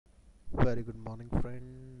Very good morning,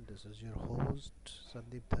 friend. This is your host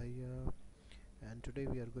Sandeep Dhaya, and today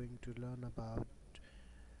we are going to learn about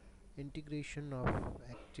integration of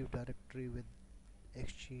Active Directory with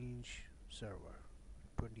Exchange Server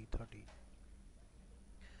 2030.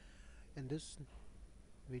 In this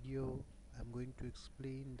video, I'm going to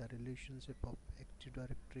explain the relationship of Active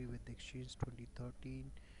Directory with Exchange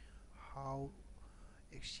 2013, how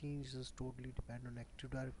Exchange is totally depend on Active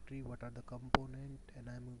Directory, what are the component, and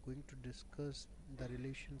I'm going to discuss the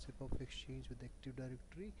relationship of Exchange with Active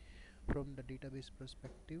Directory from the database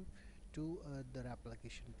perspective to the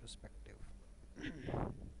application perspective.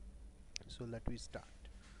 So let me start.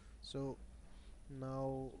 So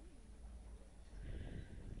now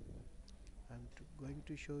going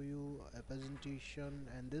to show you a presentation,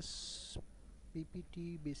 and this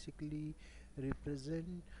PPT basically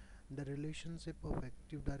represent the relationship of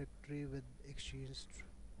Active Directory with Exchange.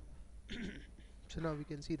 So now we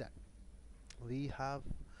can see that we have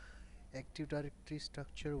Active Directory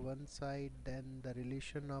structure one side, then the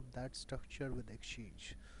relation of that structure with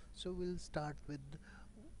Exchange. So we'll start with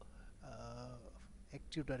uh,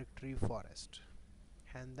 Active Directory forest,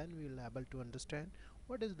 and then we'll able to understand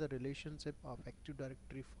what is the relationship of Active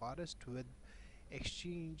Directory forest with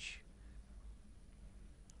Exchange.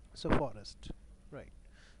 So forest, right?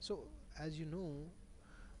 So as you know,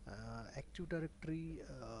 Active Directory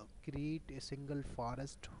create a single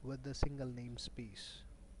forest with a single namespace,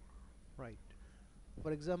 right?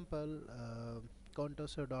 For example,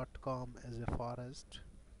 counterser.com is a forest,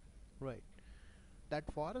 right?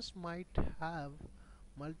 That forest might have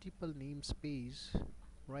multiple namespace,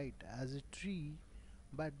 right, as a tree,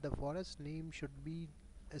 but the forest name should be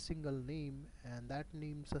a single name, and that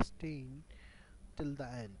name sustain till the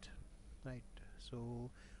end, right? So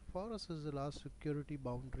forest is the last security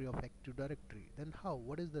boundary of Active Directory. Then how,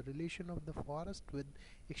 what is the relation of the forest with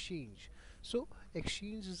Exchange? So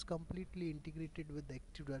Exchange is completely integrated with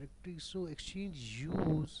Active Directory, so Exchange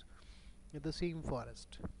use the same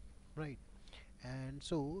forest, right? And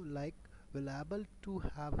so like we'll able to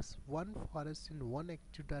have one forest in one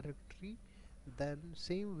Active Directory, then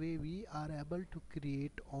same way we are able to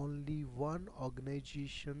create only one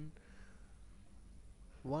organization,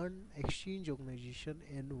 one Exchange organization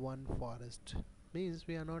in one forest. Means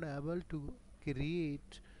we are not able to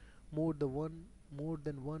create more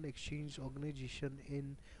than one Exchange organization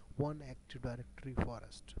in one Active Directory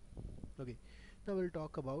forest. Okay, now we'll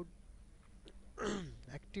talk about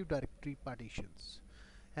Active Directory partitions.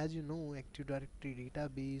 As you know, Active Directory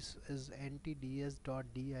database is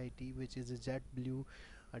ntds.dit, which is a JetBlue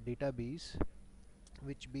database,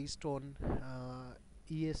 which based on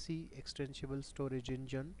ESC extensible storage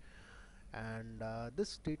engine, and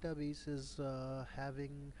this database is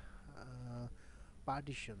having uh,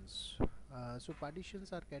 partitions. So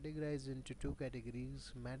partitions are categorized into two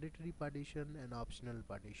categories: mandatory partition and optional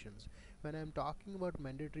partitions. When I'm talking about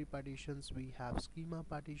mandatory partitions, we have schema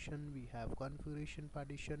partition, we have configuration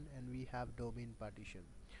partition, and we have domain partition.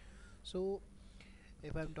 So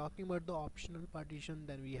if I'm talking about the optional partition,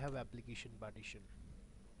 then we have application partition.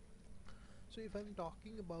 So if I'm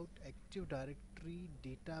talking about Active Directory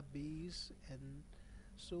database, and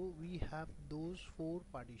so we have those four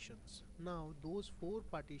partitions. Now those four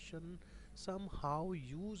partition somehow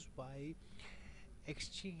used by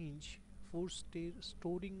Exchange for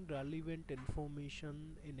storing relevant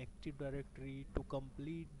information in Active Directory to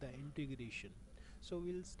complete the integration. So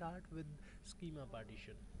we'll start with schema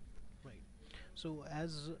partition, right? So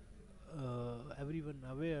as everyone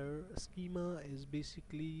aware, schema is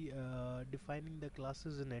basically defining the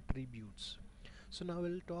classes and attributes. So now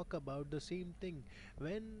we'll talk about the same thing.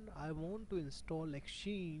 When I want to install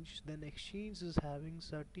Exchange, then Exchange is having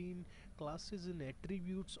certain classes and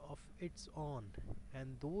attributes of its own,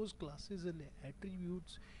 and those classes and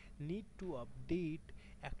attributes need to update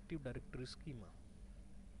Active Directory schema.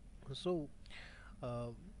 So uh,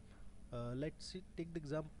 let's take the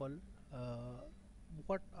example.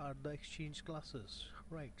 What are the Exchange classes,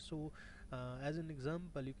 right? So as an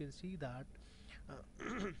example, you can see that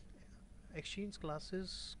Exchange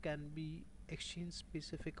classes can be Exchange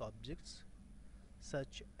specific objects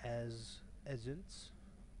such as agents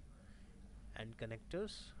and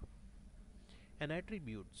connectors, and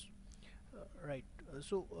attributes, right?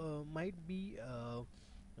 So might be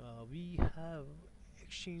we have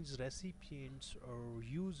Exchange recipients or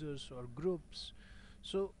users or groups.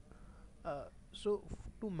 So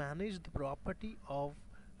to manage the property of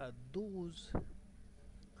those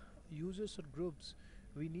users or groups,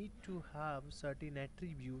 we need to have certain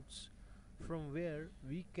attributes from where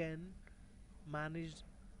we can manage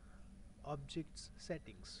objects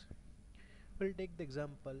settings. we'll take the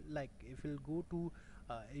example, like if you'll go to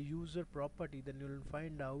a user property, then you'll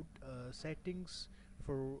find out settings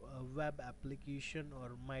for a web application,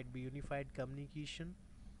 or might be unified communication,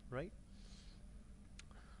 right?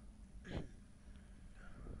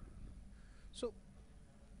 So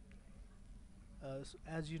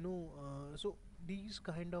as you know, so these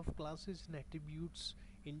kind of classes and attributes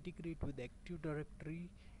integrate with Active Directory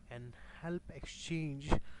and help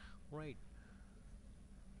Exchange, right,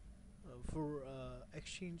 for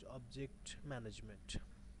Exchange object management.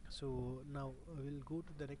 So now we'll go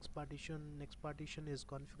to the next partition. Next partition is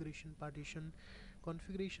configuration partition.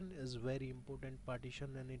 Configuration is very important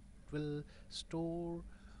partition, and it will store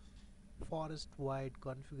forest wide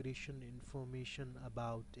configuration information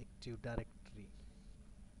about Active Directory.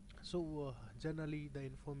 So generally the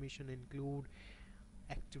information include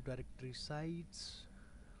Active Directory sites,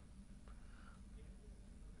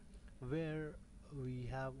 where we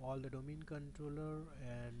have all the domain controller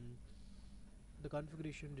and the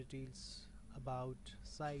configuration details about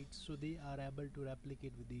sites, so they are able to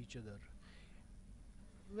replicate with each other.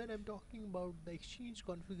 When I'm talking about the Exchange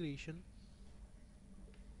configuration,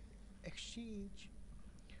 Exchange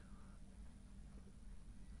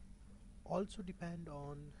also depend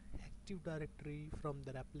on Active Directory from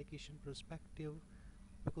the replication perspective,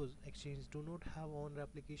 because Exchange do not have own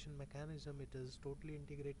replication mechanism. It is totally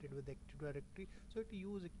integrated with Active Directory, so it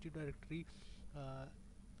use Active Directory uh,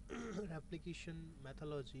 replication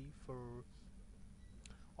methodology for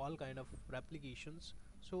all kind of replications.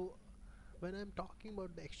 So when I'm talking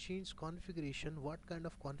about the Exchange configuration, what kind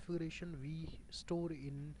of configuration we store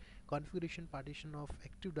in configuration partition of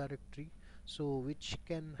Active Directory, so which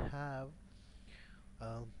can have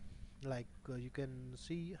um, like you can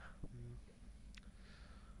see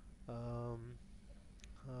um,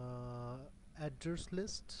 uh, address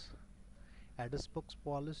lists, address box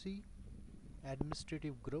policy,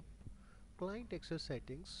 administrative group, client access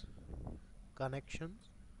settings, connections,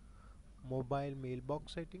 mobile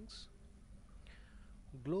mailbox settings,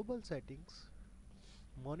 global settings,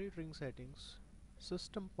 monitoring settings,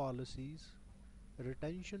 system policies,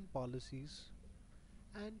 retention policies,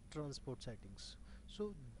 and transport settings.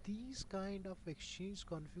 So these kind of Exchange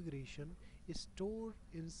configuration is stored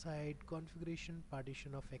inside configuration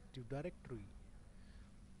partition of Active Directory.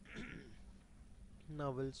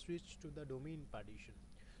 Now we'll switch to the domain partition.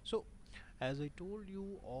 So as I told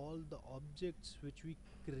you, all the objects which we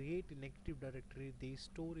create in Active Directory, they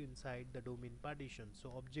store inside the domain partition.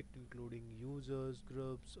 So object including users,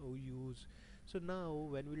 groups, OUs. So now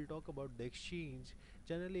when we'll talk about the Exchange,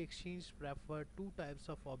 generally Exchange prefer two types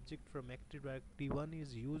of object from Active Directory. One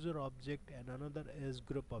is user object and another is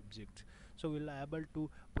group object. So we'll able to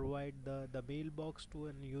provide the mailbox to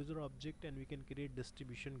an user object, and we can create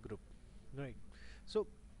distribution group, right? So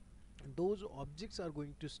those objects are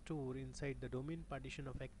going to store inside the domain partition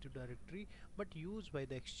of Active Directory, but used by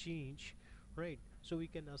the Exchange, right? So we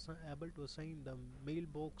can able to assign the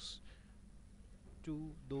mailbox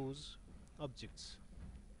to those objects.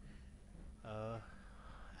 uh,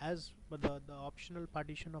 as per the optional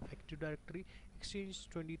partition of Active Directory, Exchange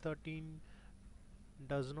 2013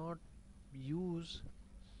 does not use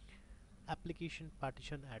application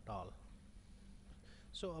partition at all.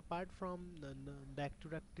 So apart from the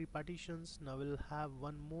Active Directory partitions, now we'll have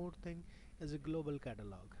one more thing, is a global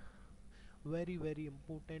catalog. Very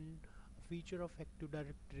important feature of Active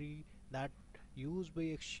Directory that used by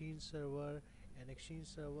Exchange server, and Exchange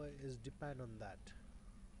server is depend on that.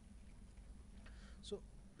 So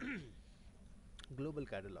global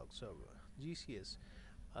catalog server, GCS.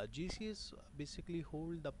 GCS basically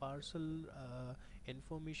hold the parcel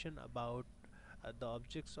information about the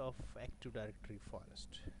objects of Active Directory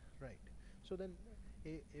forest, right? So then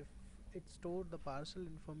if it stored the parcel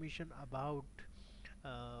information about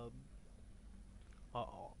uh,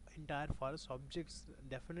 entire forest objects,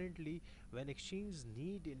 definitely when Exchange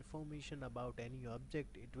need information about any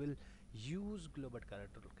object, it will use global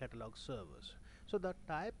catalog servers. So the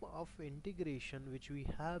type of integration which we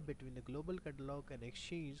have between the global catalog and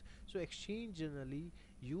Exchange, so Exchange generally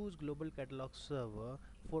use global catalog server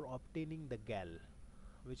for obtaining the GAL,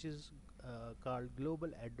 which is called global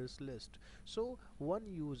address list. So one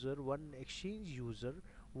Exchange user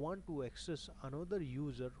want to access another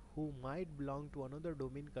user who might belong to another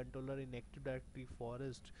domain controller in Active Directory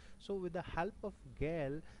forest. So with the help of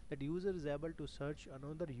GAL, that user is able to search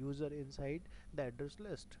another user inside the address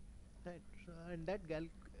list, right? And that GAL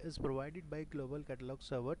is provided by global catalog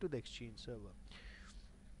server to the Exchange server.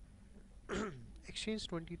 Exchange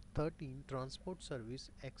 2013 transport service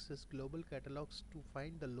access global catalogs to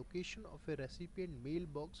find the location of a recipient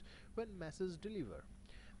mailbox when message deliver.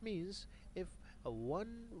 Means if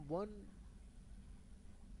one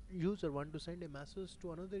user want to send a message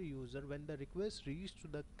to another user, when the request reaches to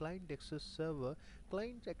the client access server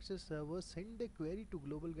send a query to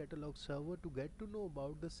global catalog server to get to know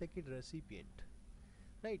about the second recipient,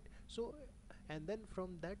 right? So and then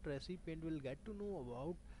from that recipient will get to know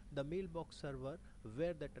about the mailbox server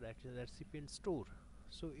where that recipient store.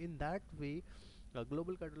 So in that way, a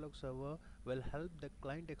global catalog server will help the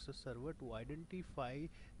client access server to identify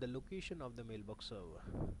the location of the mailbox server.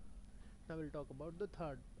 Now we'll talk about the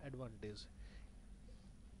third advantage.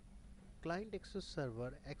 Client access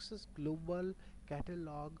server access global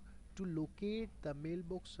catalog to locate the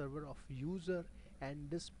mailbox server of user and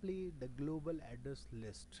display the global address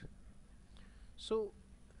list. So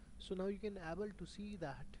now you can able to see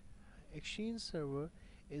that Exchange server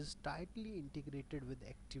is tightly integrated with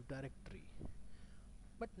Active Directory.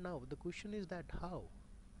 But now the question is that how?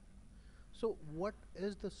 So what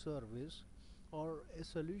is the service or a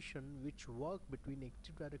solution which work between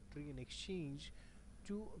Active Directory and Exchange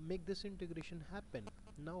to make this integration happen?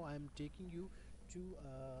 Now I am taking you to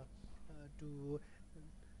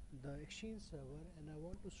the Exchange server and I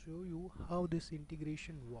want to show you how this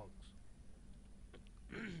integration works.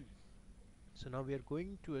 So now we are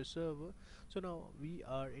going to a server. So now we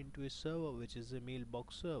are into a server which is a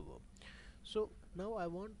mailbox server. So now I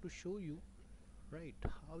want to show you, right,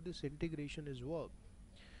 how this integration is work.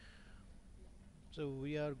 So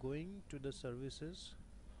we are going to the services.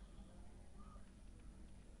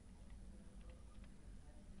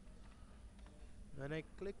 When I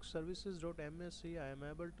click services.msc, I am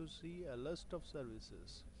able to see a list of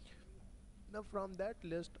services. Now from that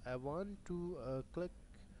list I want to click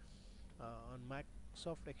on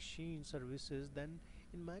Microsoft Exchange services. Then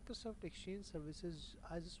in Microsoft Exchange services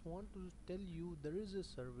I just want to tell you there is a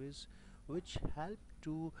service which help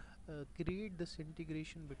to create this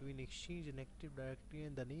integration between Exchange and Active Directory,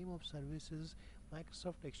 and the name of service is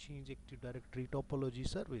Microsoft Exchange Active Directory Topology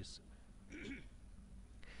Service.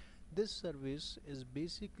 This service is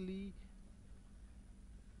basically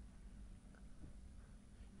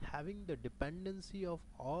having the dependency of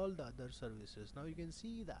all the other services. Now you can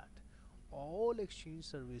see that all Exchange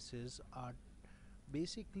services are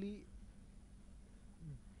basically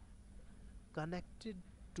connected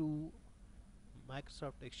to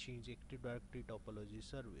Microsoft Exchange Active Directory Topology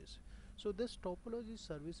Service. So this topology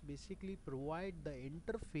service basically provide the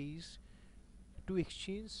interface to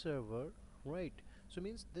Exchange server, right? So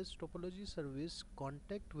means this topology service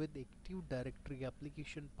contact with Active Directory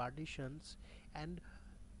application partitions and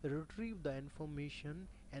retrieve the information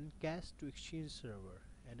and cache to Exchange server,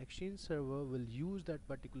 and Exchange server will use that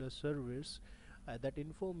particular service, that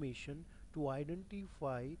information, to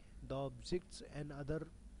identify the objects and other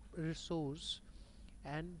resource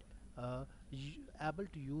and able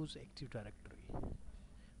to use Active Directory,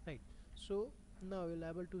 right? So now you'll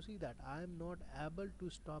able to see that I am not able to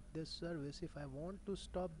stop this service. If I want to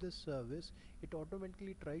stop this service, it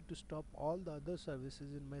automatically try to stop all the other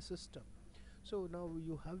services in my system. So now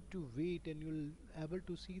you have to wait, and you'll able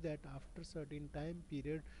to see that after certain time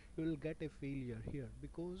period you will get a failure here,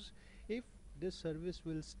 because if this service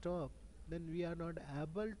will stop, then we are not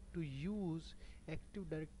able to use Active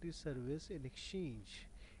Directory service in Exchange,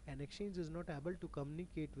 and Exchange is not able to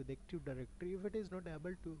communicate with Active Directory. If it is not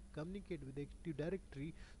able to communicate with Active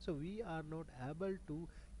Directory, so we are not able to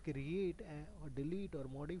create or delete or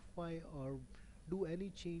modify or do any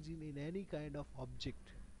change in any kind of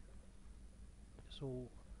object. So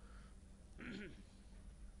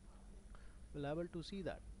we'll able to see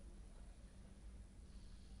that.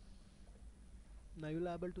 Now you'll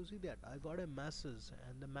able to see that I got a message,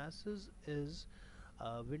 and the message is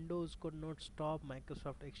Windows could not stop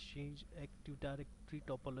Microsoft Exchange Active Directory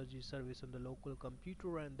Topology service on the local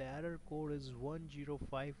computer, and the error code is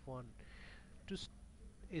 1051. To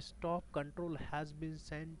a stop control has been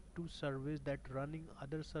sent to service that running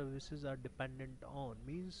other services are dependent on.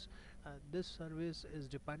 Means this service is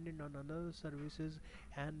dependent on another services,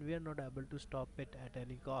 and we are not able to stop it at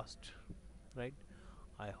any cost, right?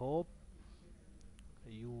 I hope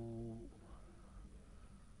you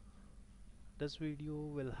this video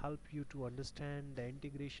will help you to understand the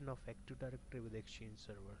integration of Active Directory with Exchange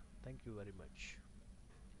server. Thank you very much.